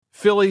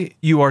Philly,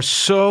 you are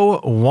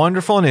so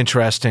wonderful and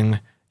interesting.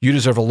 You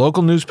deserve a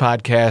local news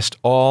podcast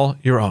all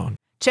your own.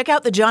 Check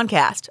out the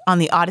Johncast on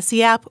the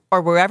Odyssey app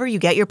or wherever you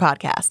get your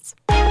podcasts.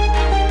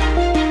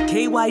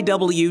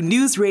 KYW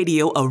News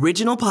Radio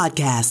original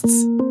podcasts.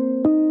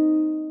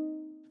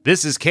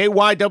 This is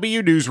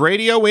KYW News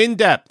Radio In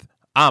Depth.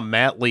 I'm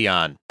Matt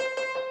Leon.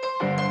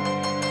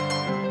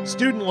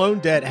 Student loan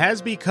debt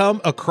has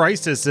become a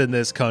crisis in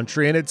this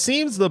country, and it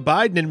seems the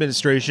Biden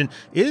administration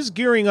is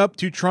gearing up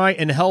to try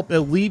and help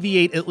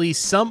alleviate at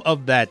least some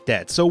of that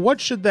debt. So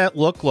what should that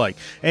look like?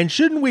 And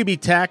shouldn't we be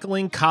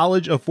tackling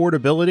college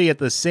affordability at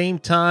the same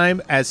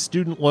time as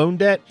student loan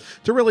debt?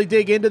 To really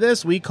dig into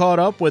this, we caught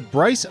up with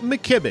Bryce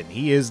McKibben.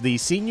 He is the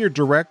Senior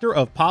Director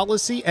of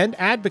Policy and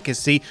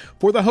Advocacy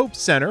for the Hope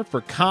Center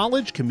for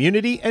College,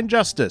 Community, and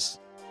Justice.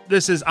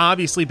 This has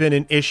obviously been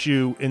an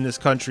issue in this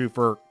country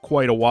for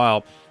quite a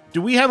while.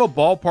 Do we have a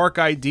ballpark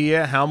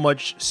idea how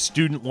much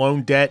student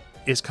loan debt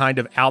is kind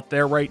of out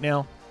there right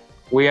now?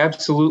 We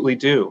absolutely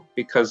do,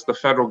 because the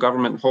federal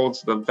government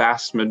holds the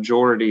vast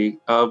majority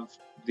of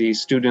the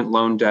student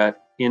loan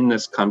debt in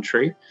this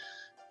country.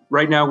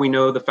 Right now, we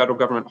know the federal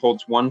government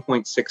holds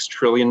 $1.6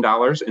 trillion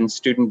in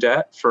student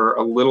debt for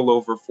a little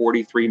over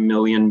 43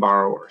 million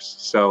borrowers.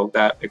 So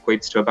that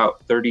equates to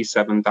about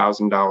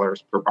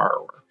 $37,000 per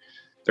borrower.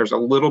 There's a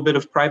little bit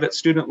of private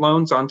student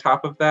loans on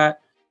top of that.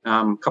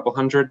 A couple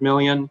 $100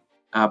 million,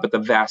 but the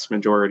vast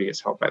majority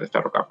is held by the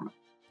federal government.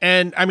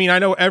 And I mean, I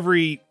know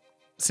every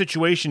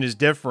situation is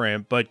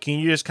different, but can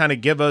you just kind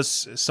of give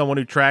us, someone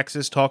who tracks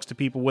this, talks to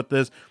people with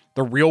this,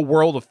 the real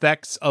world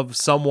effects of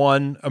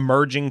someone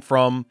emerging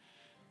from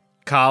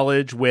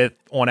college with,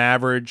 on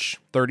average,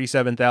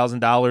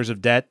 $37,000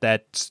 of debt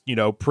that's,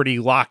 pretty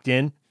locked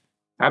in?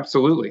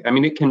 Absolutely. I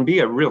mean, it can be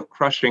a real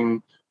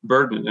crushing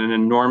burden, an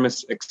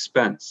enormous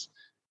expense.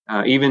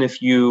 Even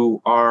if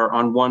you are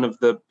on one of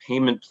the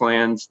payment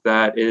plans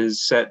that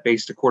is set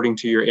based according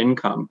to your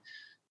income,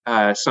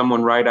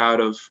 someone right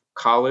out of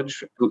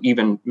college who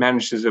even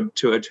manages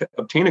to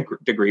obtain a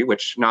degree,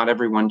 which not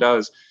everyone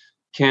does,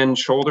 can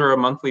shoulder a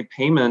monthly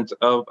payment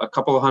of a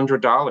couple of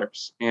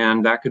 $100.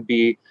 And that could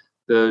be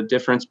the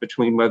difference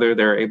between whether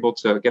they're able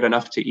to get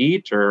enough to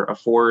eat or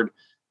afford,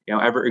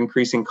 ever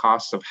increasing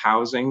costs of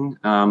housing,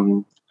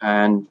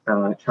 and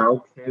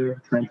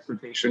childcare,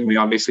 transportation. We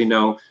obviously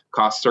know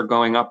costs are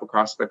going up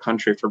across the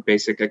country for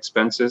basic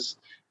expenses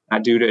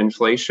due to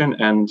inflation.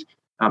 And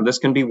this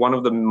can be one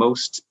of the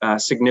most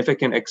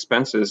significant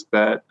expenses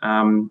that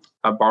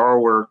a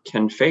borrower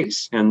can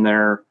face in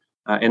their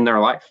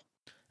life.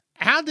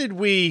 How did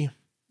we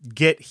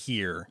get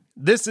here?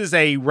 This is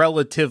a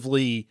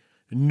relatively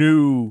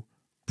new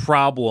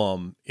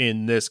problem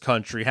in this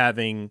country,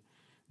 having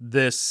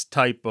this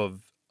type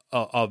of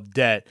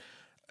debt.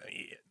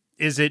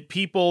 Is it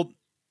people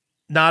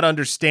not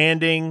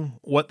understanding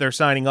what they're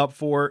signing up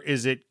for?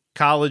 Is it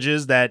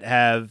colleges that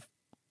have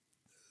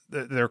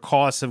their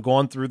costs have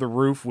gone through the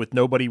roof with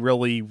nobody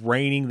really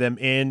reining them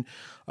in?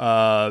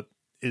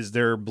 Is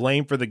there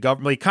blame for the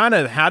government? Kind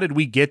of, how did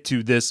we get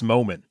to this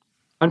moment?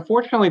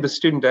 Unfortunately, the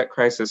student debt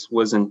crisis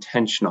was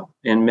intentional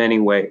in many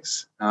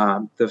ways.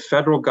 The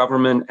federal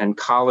government and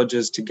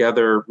colleges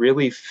together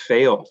really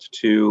failed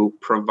to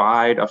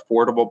provide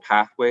affordable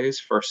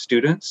pathways for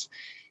students.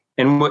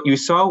 And what you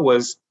saw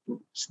was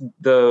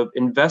the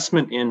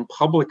investment in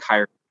public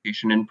higher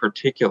education in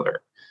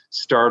particular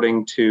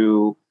starting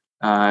to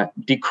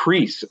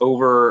decrease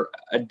over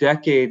a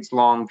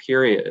decades-long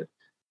period,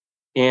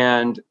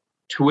 and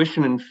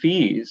tuition and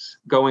fees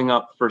going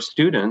up for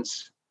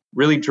students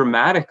really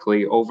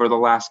dramatically over the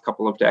last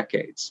couple of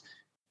decades.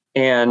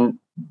 And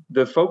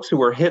the folks who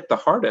were hit the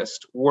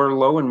hardest were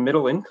low and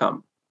middle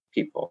income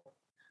people,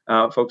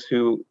 folks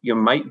who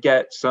might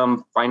get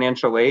some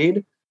financial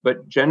aid,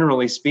 but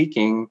generally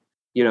speaking,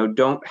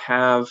 don't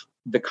have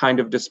the kind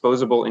of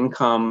disposable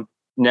income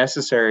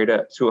necessary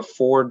to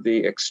afford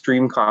the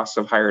extreme costs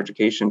of higher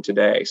education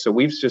today. So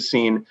we've just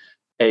seen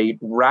a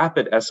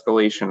rapid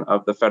escalation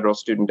of the federal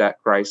student debt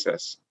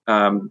crisis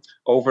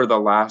over the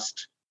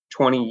last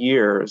 20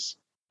 years,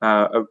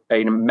 a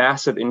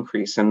massive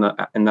increase in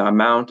the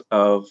amount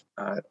of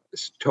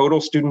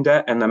total student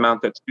debt and the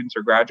amount that students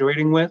are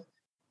graduating with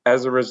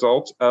as a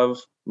result of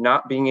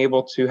not being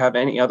able to have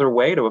any other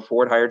way to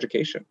afford higher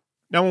education.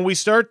 Now, when we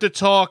start to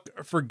talk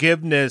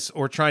forgiveness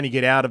or trying to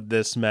get out of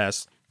this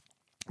mess,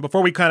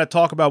 before we kind of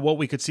talk about what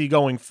we could see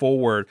going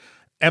forward,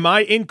 am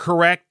I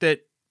incorrect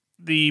that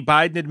the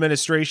Biden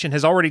administration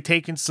has already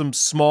taken some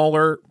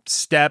smaller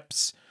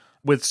steps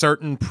with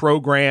certain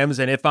programs?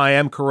 And if I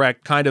am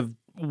correct, kind of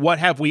what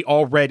have we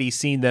already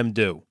seen them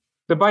do?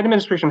 The Biden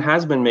administration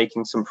has been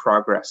making some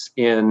progress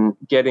in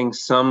getting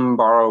some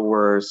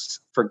borrowers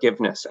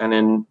forgiveness and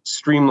in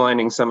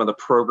streamlining some of the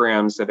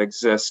programs that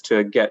exist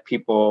to get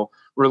people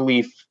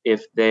relief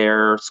if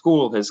their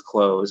school has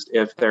closed,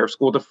 if their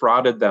school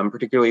defrauded them,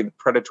 particularly the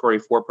predatory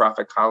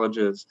for-profit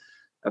colleges,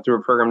 through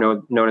a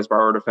program known as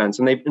Borrower Defense.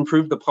 And they've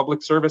improved the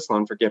public service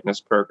loan forgiveness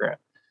program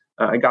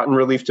and gotten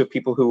relief to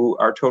people who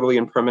are totally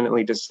and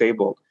permanently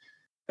disabled.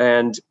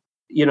 And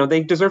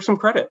they deserve some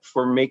credit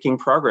for making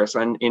progress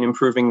in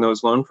improving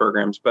those loan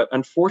programs. But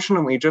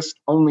unfortunately, just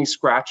only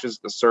scratches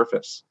the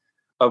surface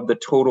of the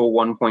total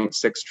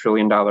 $1.6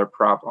 trillion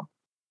problem.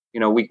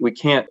 We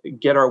can't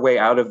get our way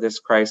out of this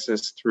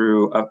crisis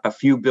through a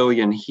few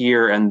billion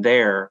here and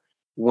there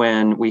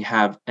when we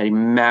have a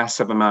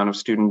massive amount of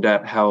student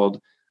debt held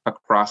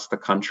across the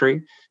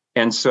country.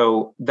 And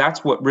so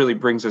that's what really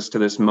brings us to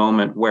this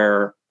moment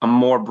where a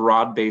more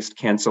broad-based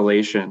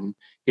cancellation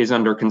is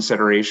under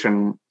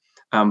consideration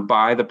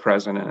by the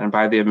president and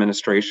by the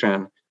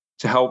administration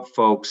to help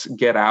folks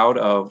get out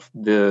of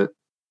the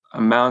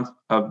amount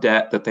of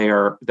debt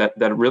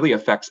that really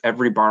affects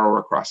every borrower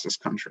across this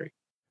country.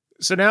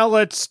 So now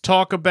let's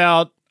talk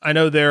about,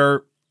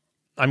 everybody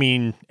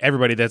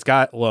that's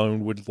got a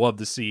loan would love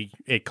to see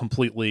it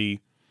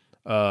completely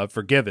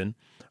forgiven.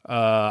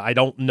 I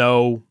don't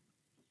know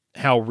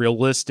how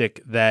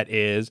realistic that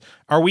is.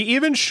 Are we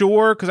even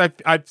sure? Because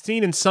I've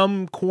seen in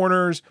some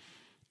corners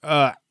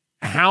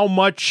how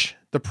much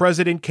the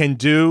president can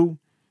do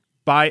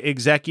by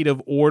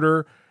executive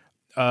order.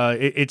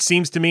 It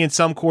seems to me in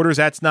some quarters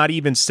that's not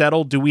even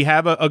settled. Do we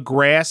have a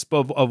grasp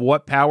of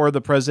what power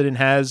the president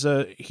has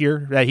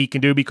here that he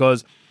can do?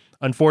 Because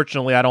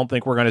unfortunately, I don't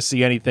think we're going to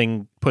see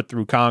anything put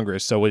through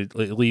Congress. So it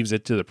leaves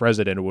it to the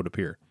president, it would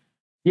appear.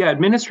 Yeah,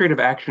 administrative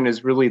action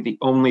is really the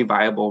only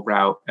viable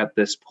route at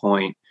this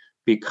point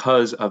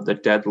because of the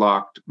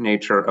deadlocked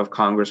nature of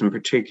Congress, and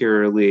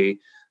particularly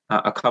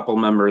a couple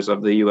members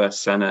of the U.S.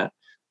 Senate.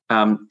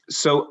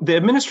 So the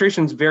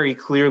administration's very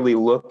clearly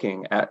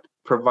looking at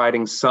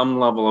providing some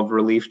level of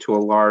relief to a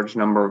large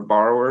number of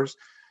borrowers.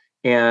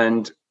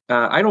 And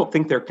I don't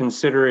think they're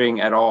considering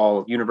at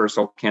all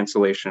universal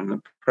cancellation.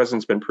 The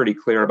president's been pretty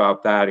clear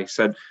about that. He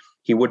said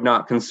he would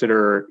not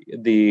consider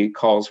the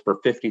calls for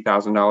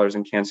 $50,000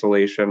 in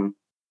cancellation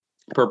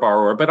per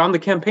borrower. But on the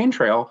campaign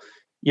trail,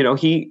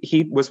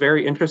 he was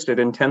very interested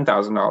in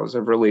 $10,000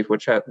 of relief,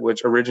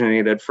 which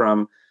originated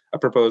from a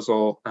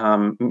proposal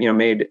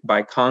made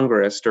by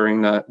Congress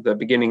during the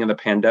beginning of the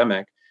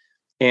pandemic.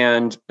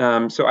 And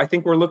so I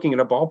think we're looking at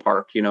a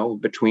ballpark,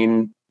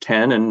 between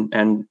 10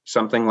 and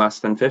something less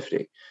than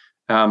 50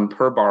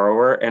 per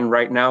borrower. And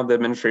right now, the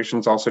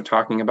administration's also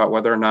talking about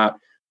whether or not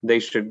they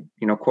should,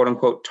 quote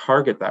unquote,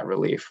 target that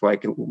relief,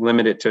 like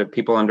limit it to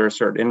people under a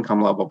certain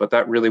income level. But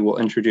that really will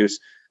introduce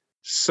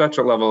such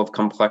a level of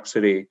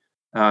complexity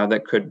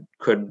that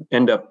could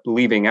end up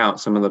leaving out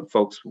some of the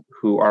folks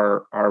who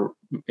are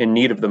in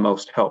need of the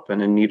most help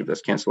and in need of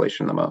this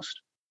cancellation the most.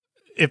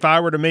 If I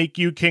were to make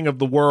you king of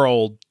the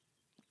world,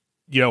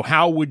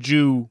 how would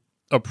you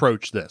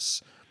approach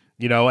this?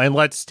 And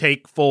let's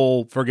take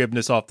full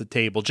forgiveness off the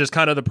table, just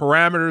kind of the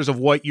parameters of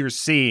what you're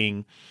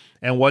seeing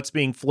and what's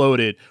being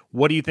floated.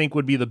 What do you think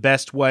would be the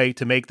best way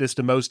to make this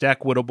the most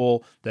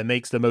equitable, that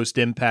makes the most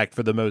impact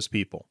for the most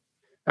people?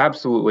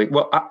 Absolutely.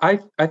 Well, I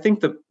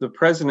think the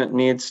president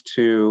needs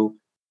to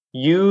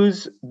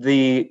use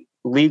the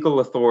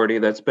legal authority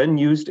that's been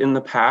used in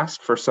the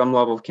past for some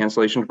level of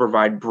cancellation to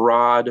provide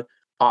broad,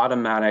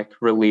 automatic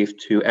relief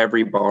to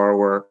every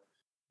borrower,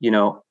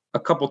 a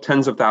couple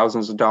tens of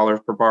thousands of dollars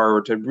per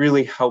borrower to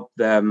really help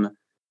them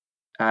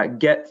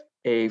get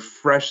a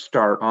fresh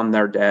start on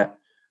their debt,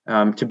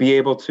 to be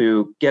able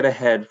to get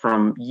ahead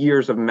from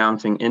years of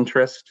mounting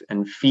interest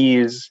and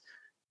fees,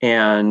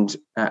 and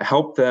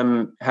help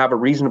them have a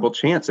reasonable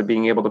chance of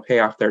being able to pay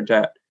off their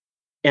debt.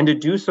 And to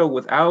do so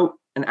without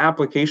an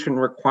application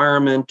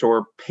requirement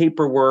or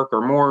paperwork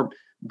or more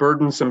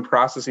burdensome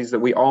processes that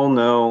we all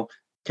know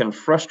can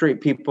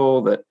frustrate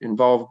people, that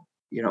involve,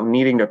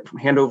 needing to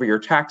hand over your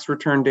tax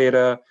return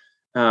data,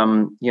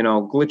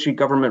 glitchy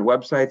government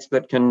websites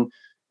that can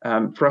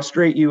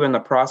frustrate you in the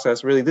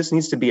process. Really, this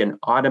needs to be an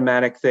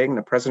automatic thing.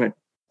 The president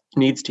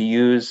needs to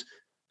use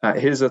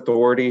his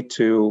authority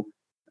to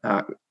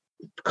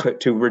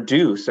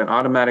reduce and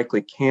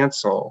automatically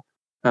cancel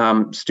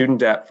student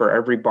debt for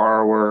every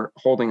borrower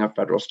holding a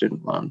federal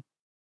student loan.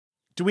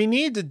 Do we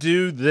need to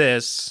do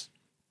this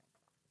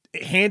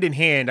hand in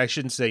hand? I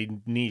shouldn't say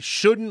niche.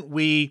 Shouldn't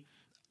we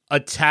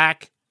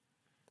attack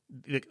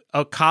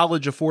a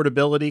college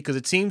affordability? Because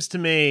it seems to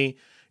me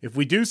if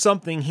we do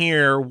something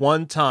here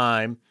one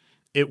time,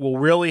 it will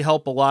really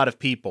help a lot of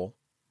people.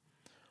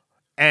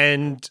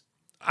 And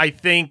I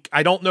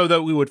don't know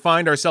that we would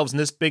find ourselves in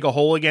this big a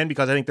hole again,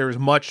 because I think there's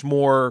much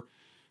more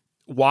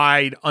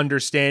wide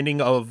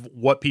understanding of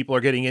what people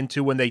are getting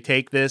into when they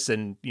take this.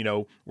 And,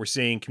 we're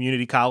seeing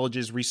community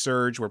colleges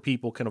resurge where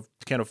people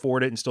can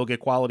afford it and still get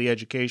quality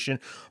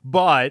education.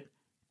 But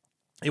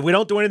if we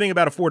don't do anything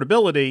about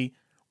affordability,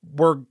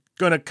 we're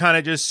going to kind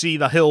of just see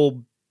the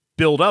hill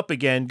build up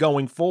again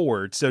going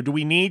forward. So do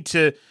we need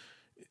to,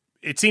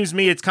 it seems to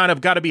me it's kind of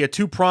got to be a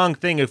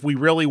two-pronged thing if we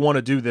really want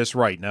to do this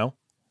right, no?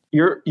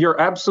 You're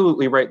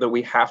absolutely right that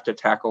we have to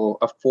tackle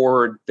a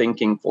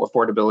forward-thinking for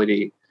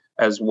affordability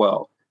as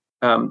well.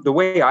 The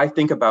way I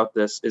think about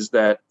this is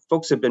that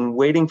folks have been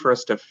waiting for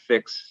us to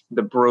fix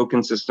the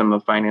broken system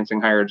of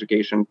financing higher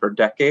education for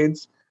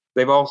decades.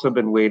 They've also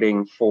been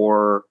waiting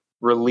for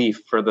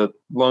relief for the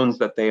loans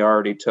that they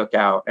already took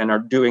out and are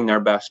doing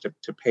their best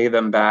to pay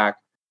them back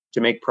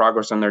to make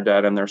progress on their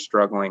debt and they're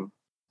struggling.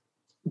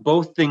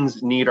 Both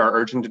things need our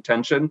urgent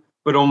attention,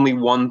 but only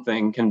one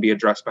thing can be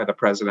addressed by the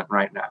president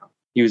right now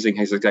using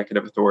his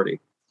executive authority.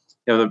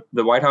 The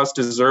White House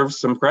deserves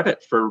some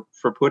credit for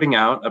putting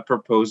out a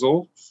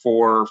proposal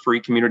for free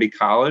community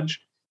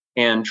college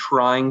and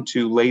trying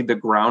to lay the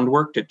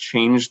groundwork to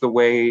change the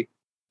way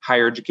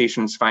higher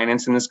education is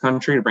financed in this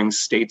country, to bring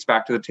states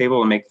back to the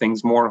table and make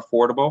things more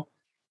affordable.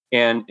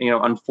 And,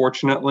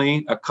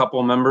 unfortunately, a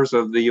couple members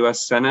of the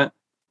U.S. Senate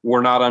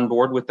were not on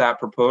board with that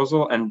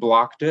proposal and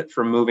blocked it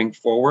from moving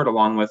forward,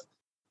 along with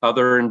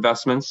other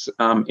investments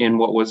in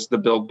what was the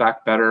Build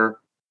Back Better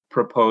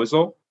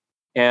proposal.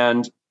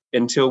 And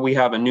until we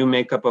have a new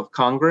makeup of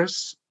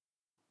Congress,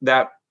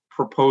 that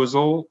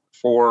proposal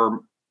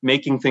for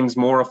making things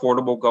more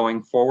affordable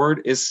going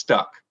forward is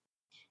stuck.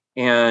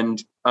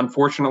 And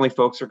unfortunately,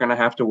 folks are going to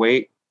have to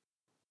wait,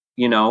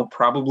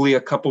 probably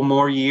a couple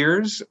more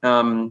years.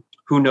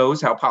 Who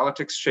knows how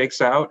politics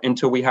shakes out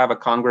until we have a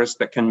Congress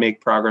that can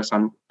make progress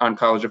on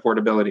college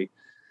affordability.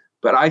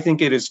 But I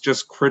think it is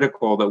just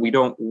critical that we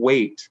don't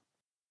wait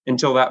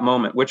until that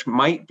moment, which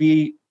might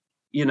be,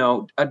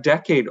 a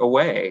decade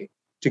away,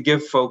 to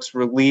give folks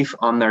relief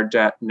on their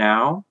debt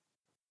now,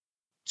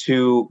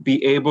 to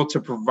be able to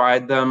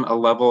provide them a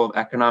level of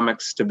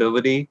economic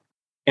stability,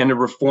 and to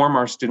reform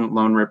our student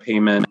loan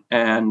repayment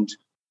and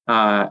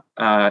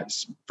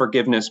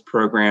forgiveness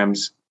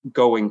programs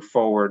going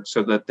forward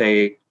so that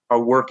they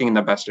are working in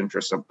the best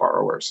interests of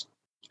borrowers.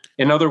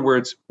 In other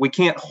words, we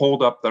can't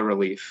hold up the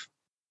relief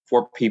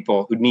for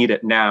people who need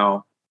it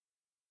now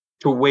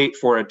to wait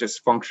for a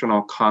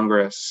dysfunctional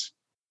Congress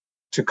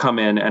to come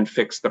in and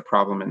fix the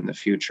problem in the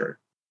future.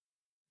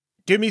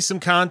 Give me some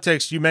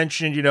context. You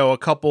mentioned, a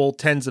couple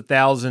tens of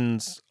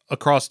thousands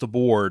across the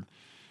board.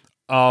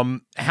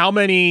 How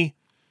many,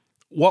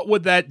 what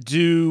would that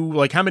do?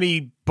 Like, how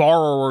many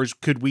borrowers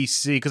could we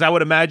see? Because I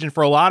would imagine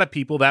for a lot of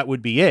people, that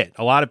would be it.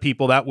 A lot of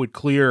people, that would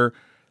clear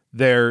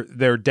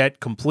their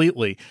debt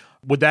completely.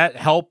 Would that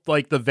help,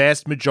 like, the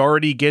vast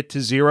majority get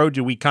to zero?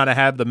 Do we kind of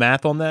have the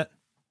math on that?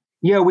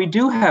 Yeah, we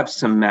do have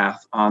some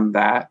math on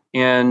that.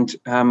 And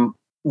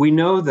we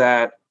know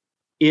that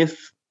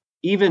if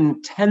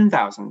even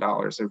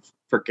 $10,000 of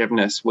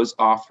forgiveness was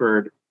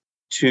offered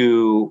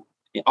to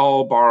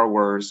all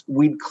borrowers,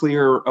 we'd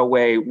clear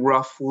away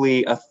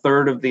roughly a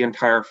third of the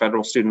entire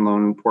federal student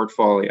loan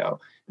portfolio.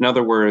 In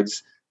other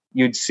words,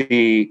 you'd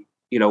see,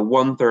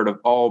 1/3 of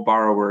all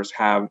borrowers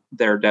have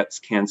their debts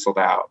canceled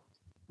out.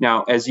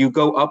 Now, as you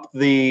go up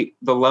the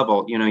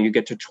level, you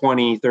get to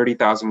 20,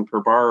 30,000 per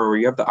borrower,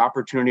 you have the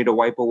opportunity to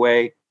wipe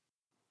away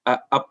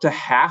up to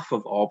half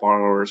of all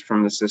borrowers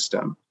from the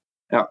system.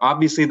 Now,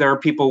 obviously, there are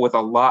people with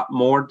a lot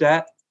more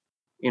debt,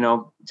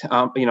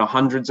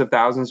 hundreds of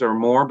thousands or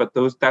more, but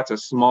that's a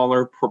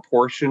smaller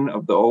proportion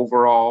of the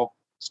overall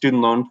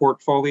student loan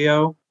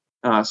portfolio.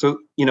 So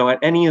at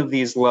any of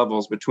these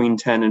levels between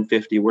 10 and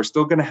 50, we're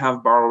still going to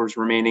have borrowers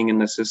remaining in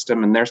the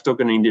system, and they're still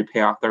going to need to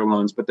pay off their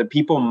loans. But the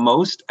people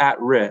most at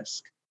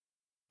risk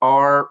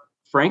are,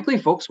 frankly,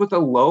 folks with a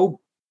low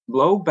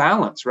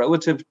balance,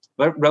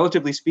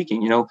 relatively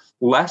speaking,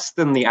 less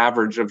than the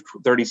average of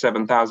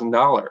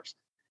 $37,000.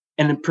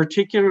 And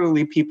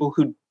particularly people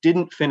who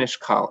didn't finish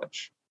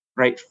college,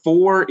 right?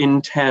 4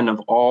 in 10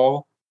 of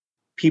all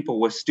people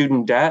with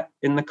student debt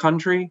in the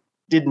country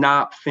did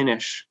not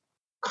finish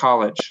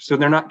college. So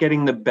they're not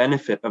getting the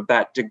benefit of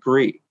that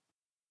degree.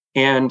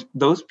 And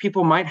those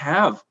people might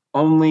have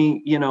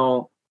only,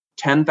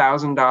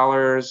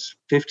 $10,000,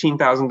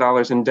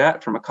 $15,000 in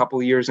debt from a couple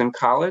of years in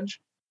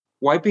college.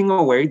 Wiping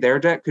away their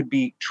debt could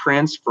be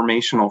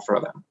transformational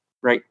for them,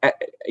 right?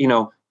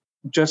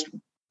 Just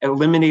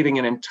eliminating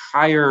an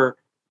entire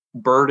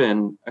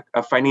burden,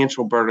 a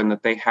financial burden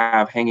that they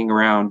have hanging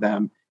around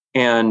them,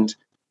 and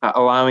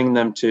allowing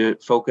them to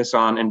focus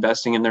on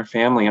investing in their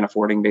family and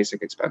affording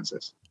basic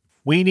expenses.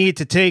 We need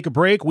to take a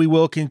break. We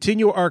will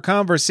continue our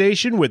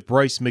conversation with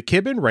Bryce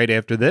McKibben right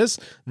after this.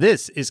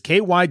 This is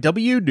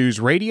KYW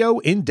News Radio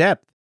In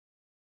Depth.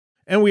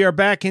 And we are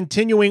back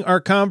continuing our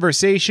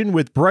conversation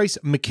with Bryce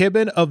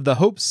McKibben of the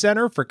Hope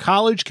Center for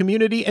College,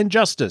 Community, and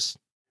Justice.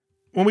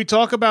 When we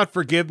talk about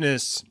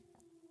forgiveness,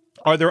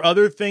 are there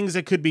other things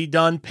that could be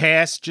done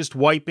past just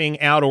wiping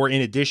out, or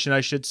in addition,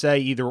 I should say,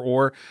 either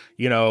or,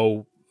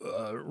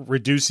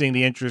 reducing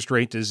the interest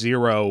rate to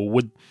zero?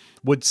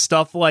 Would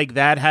stuff like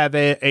that have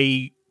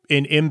an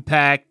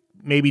impact,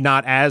 maybe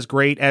not as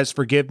great as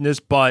forgiveness,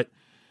 but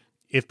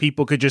if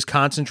people could just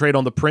concentrate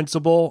on the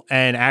principle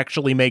and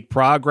actually make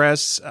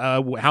progress,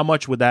 how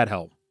much would that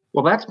help?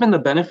 Well, that's been the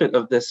benefit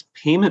of this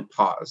payment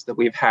pause that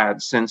we've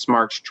had since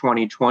March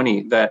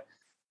 2020, that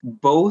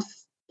both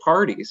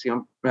parties,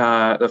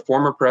 the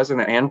former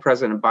president and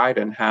President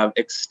Biden, have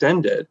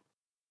extended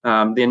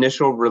the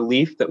initial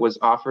relief that was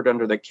offered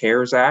under the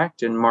CARES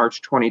Act in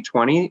March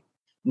 2020,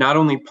 not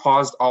only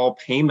paused all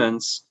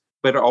payments,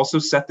 but also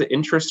set the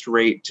interest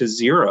rate to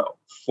zero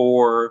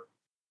for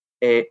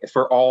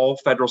all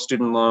federal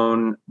student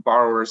loan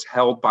borrowers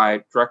held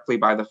directly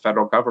by the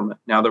federal government.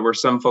 Now, there were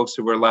some folks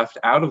who were left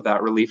out of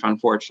that relief,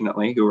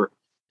 unfortunately, who were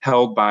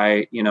held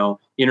by,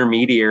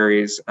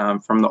 intermediaries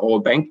from the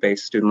old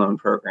bank-based student loan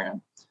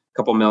program. A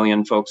couple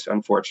million folks,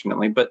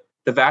 unfortunately, but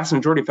the vast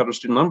majority of federal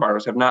student loan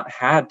borrowers have not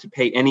had to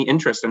pay any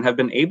interest and have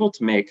been able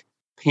to make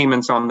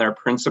payments on their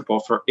principal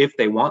for if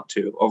they want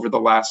to over the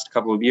last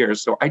couple of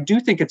years. So I do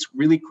think it's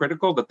really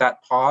critical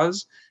that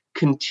pause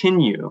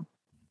continue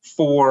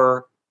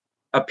for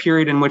a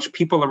period in which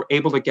people are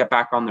able to get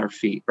back on their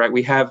feet, right?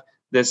 We have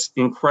this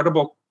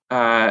incredible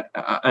and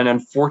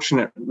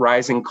unfortunate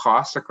rising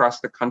costs across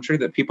the country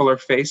that people are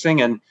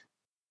facing. And,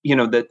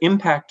 the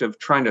impact of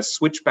trying to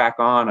switch back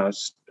on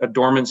a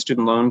dormant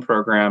student loan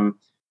program,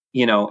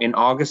 in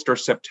August or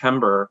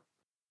September,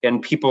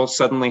 and people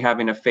suddenly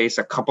having to face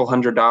a couple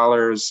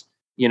 $100,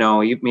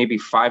 maybe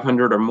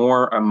 $500 or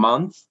more a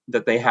month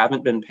that they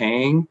haven't been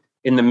paying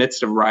in the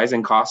midst of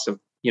rising costs of,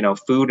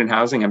 food and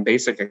housing and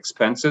basic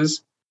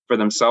expenses for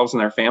themselves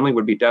and their family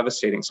would be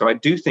devastating. So I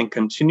do think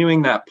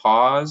continuing that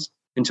pause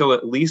until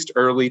at least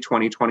early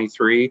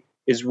 2023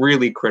 is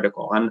really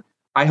critical. And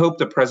I hope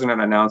the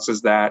president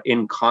announces that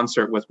in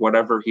concert with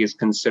whatever he is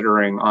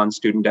considering on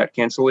student debt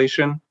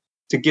cancellation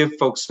to give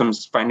folks some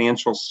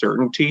financial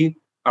certainty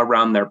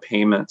around their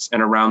payments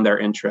and around their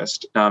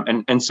interest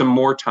and some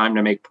more time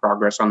to make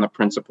progress on the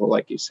principal,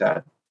 like you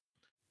said.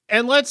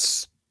 And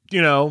let's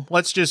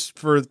just,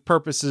 for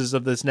purposes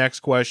of this next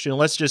question,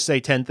 let's just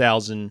say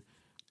 10,000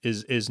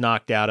 is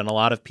knocked out and a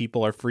lot of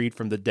people are freed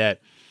from the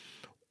debt.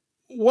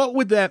 What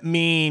would that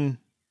mean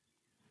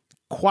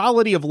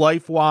quality of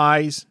life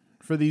wise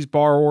for these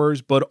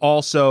borrowers, but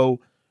also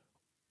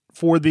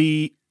for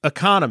the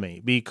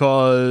economy?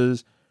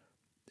 Because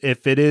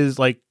if it is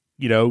like,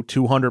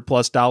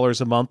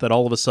 $200+ a month that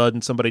all of a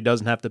sudden somebody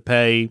doesn't have to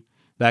pay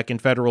back in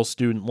federal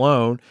student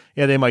loan,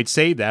 they might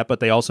save that, but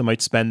they also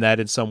might spend that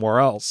in somewhere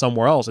else.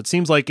 It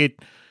seems like it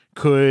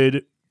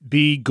could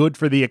be good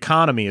for the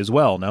economy as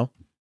well, no?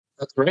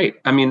 That's great.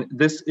 I mean,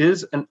 this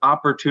is an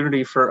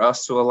opportunity for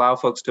us to allow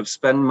folks to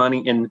spend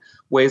money in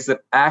ways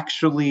that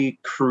actually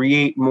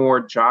create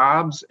more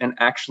jobs and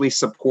actually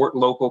support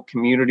local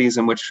communities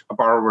in which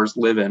borrowers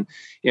live in.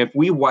 If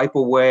we wipe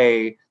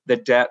away the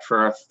debt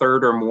for a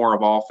third or more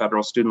of all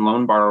federal student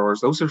loan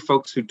borrowers, those are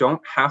folks who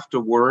don't have to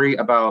worry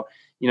about,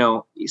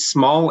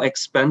 small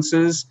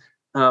expenses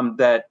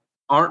that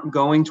aren't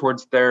going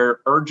towards their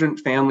urgent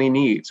family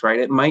needs, right?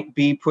 It might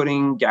be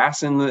putting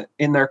gas in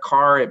their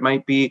car. It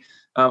might be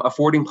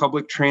affording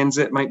public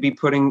transit, it might be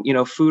putting,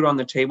 food on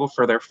the table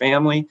for their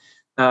family.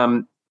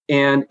 And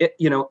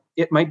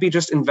it might be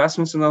just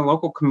investments in the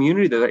local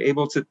community that are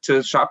able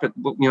to shop at,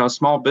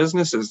 small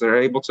businesses that are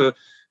able to,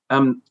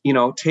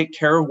 take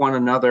care of one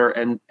another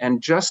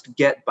and just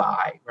get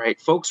by, right?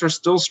 Folks are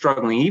still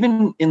struggling,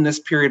 even in this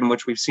period in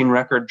which we've seen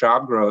record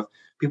job growth.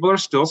 People are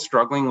still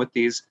struggling with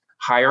these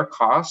higher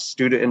costs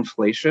due to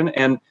inflation,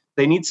 and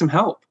they need some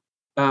help.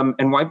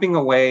 And wiping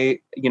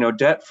away,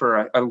 debt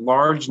for a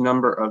large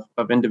number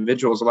of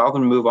individuals, allow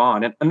them to move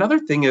on. And another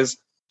thing is,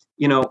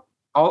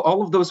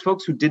 all of those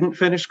folks who didn't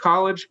finish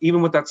college,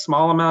 even with that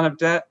small amount of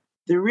debt,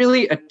 they're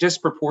really a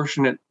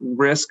disproportionate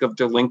risk of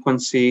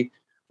delinquency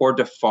or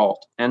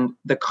default. And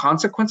the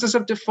consequences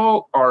of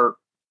default are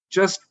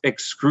just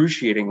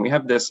excruciating. We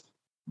have this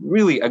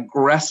really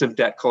aggressive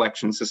debt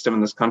collection system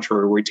in this country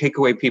where we take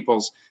away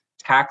people's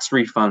tax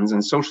refunds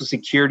and Social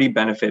Security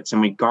benefits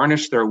and we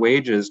garnish their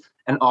wages.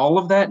 And all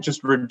of that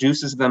just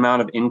reduces the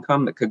amount of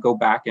income that could go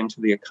back into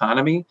the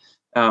economy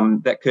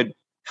that could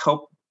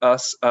help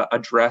us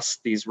address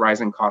these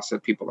rising costs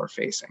that people are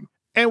facing.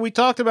 And we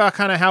talked about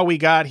kind of how we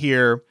got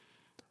here,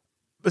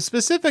 but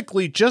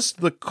specifically just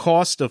the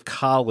cost of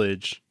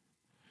college.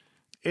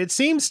 It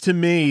seems to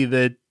me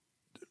that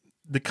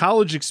the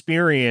college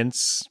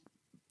experience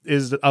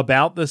is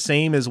about the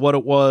same as what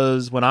it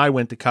was when I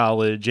went to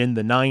college in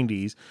the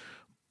 90s,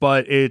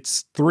 but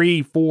it's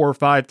 3, 4,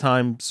 5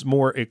 times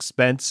more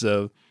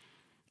expensive.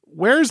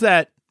 Where's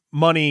that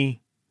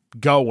money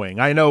going?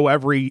 I know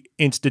every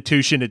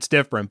institution, it's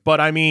different, but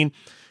I mean,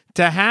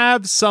 to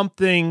have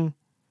something,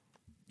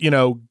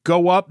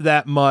 go up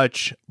that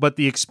much, but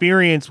the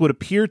experience would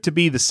appear to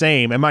be the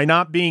same. Am I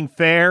not being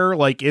fair?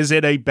 Like, is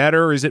it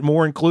is it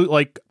more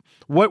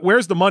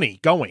where's the money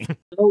going?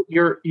 Oh,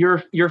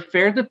 you're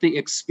fair that the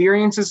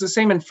experience is the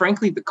same. And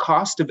frankly, the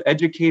cost of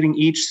educating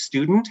each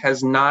student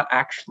has not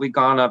actually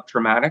gone up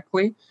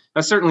dramatically.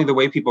 Now, certainly the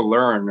way people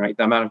learn, right?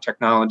 The amount of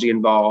technology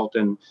involved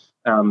and,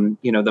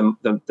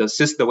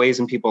 the ways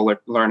in people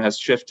learn has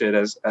shifted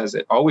as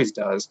it always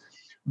does.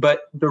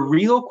 But the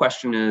real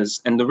question is,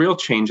 and the real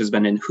change has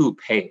been in who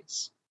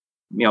pays.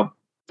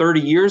 30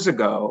 years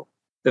ago,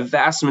 the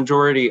vast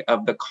majority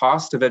of the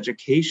cost of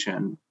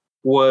education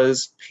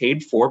was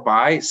paid for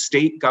by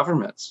state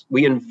governments.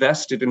 We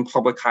invested in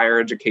public higher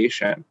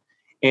education,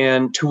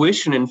 and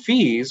tuition and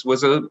fees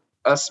was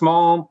a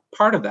small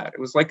part of that. It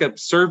was like a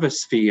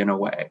service fee in a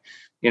way,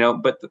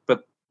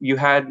 but you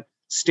had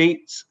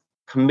states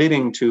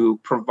committing to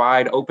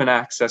provide open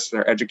access to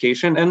their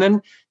education. And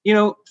then,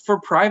 for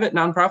private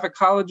nonprofit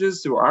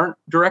colleges who aren't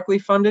directly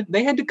funded,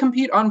 they had to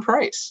compete on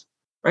price.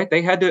 right?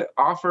 They had to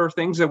offer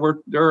things that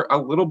they're a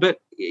little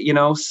bit,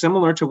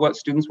 similar to what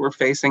students were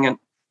facing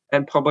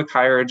in public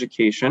higher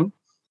education.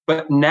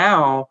 But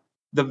now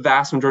the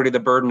vast majority of the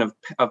burden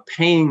of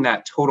paying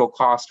that total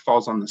cost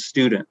falls on the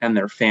student and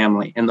their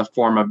family in the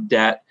form of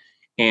debt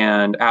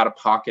and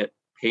out-of-pocket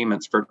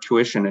payments for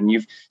tuition. And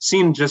you've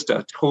seen just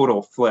a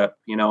total flip,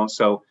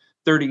 So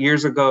 30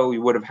 years ago, we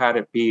would have had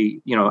it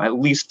be, at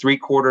least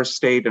 3/4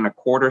 state and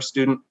 1/4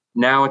 student.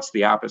 Now it's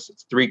the opposite.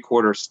 It's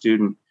 3/4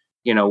 student,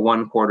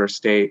 1/4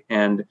 state.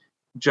 And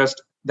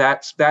just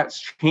that's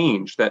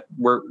changed, that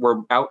we're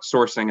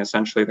outsourcing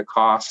essentially the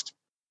cost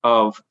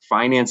of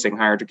financing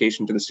higher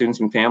education to the students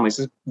and families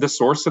is the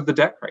source of the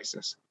debt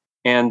crisis.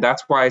 And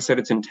that's why I said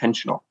it's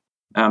intentional,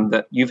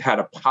 that you've had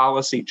a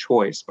policy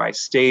choice by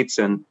states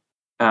and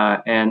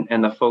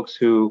the folks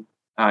who,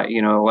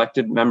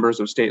 elected members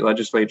of state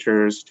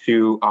legislatures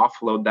to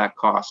offload that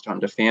cost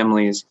onto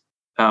families.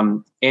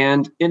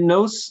 And in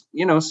those,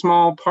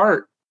 small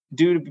part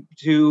due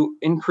to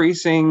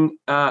increasing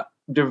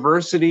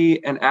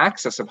diversity and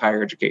access of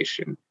higher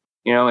education.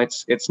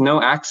 It's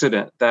no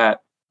accident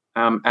that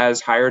as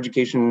higher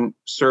education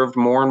served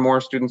more and more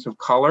students of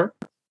color,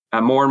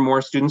 more and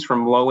more students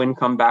from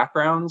low-income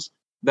backgrounds,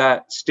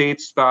 that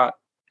states thought,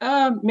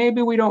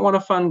 maybe we don't want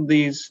to fund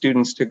these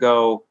students to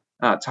go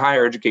to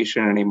higher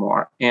education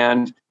anymore.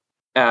 And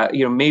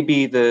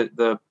maybe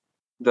the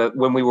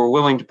when we were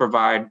willing to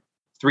provide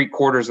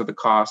 3/4 of the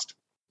cost,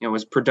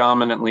 was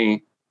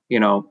predominantly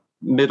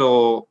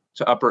middle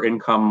to upper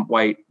income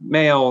white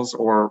males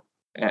or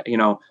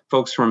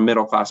folks from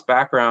middle class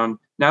background.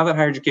 Now that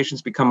higher education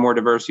has become more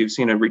diverse, you've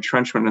seen a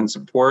retrenchment in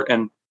support.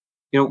 And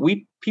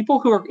people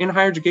who are in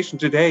higher education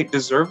today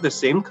deserve the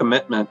same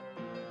commitment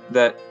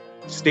that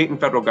state and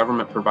federal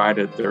government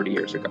provided 30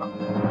 years ago.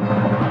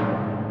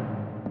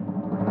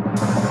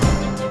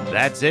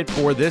 That's it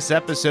for this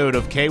episode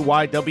of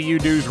KYW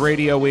News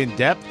Radio In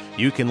Depth.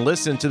 You can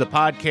listen to the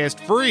podcast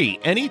free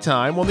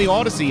anytime on the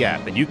Odyssey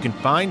app, and you can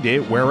find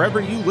it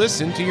wherever you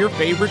listen to your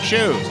favorite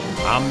shows.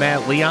 I'm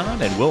Matt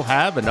Leon, and we'll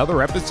have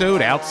another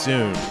episode out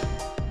soon.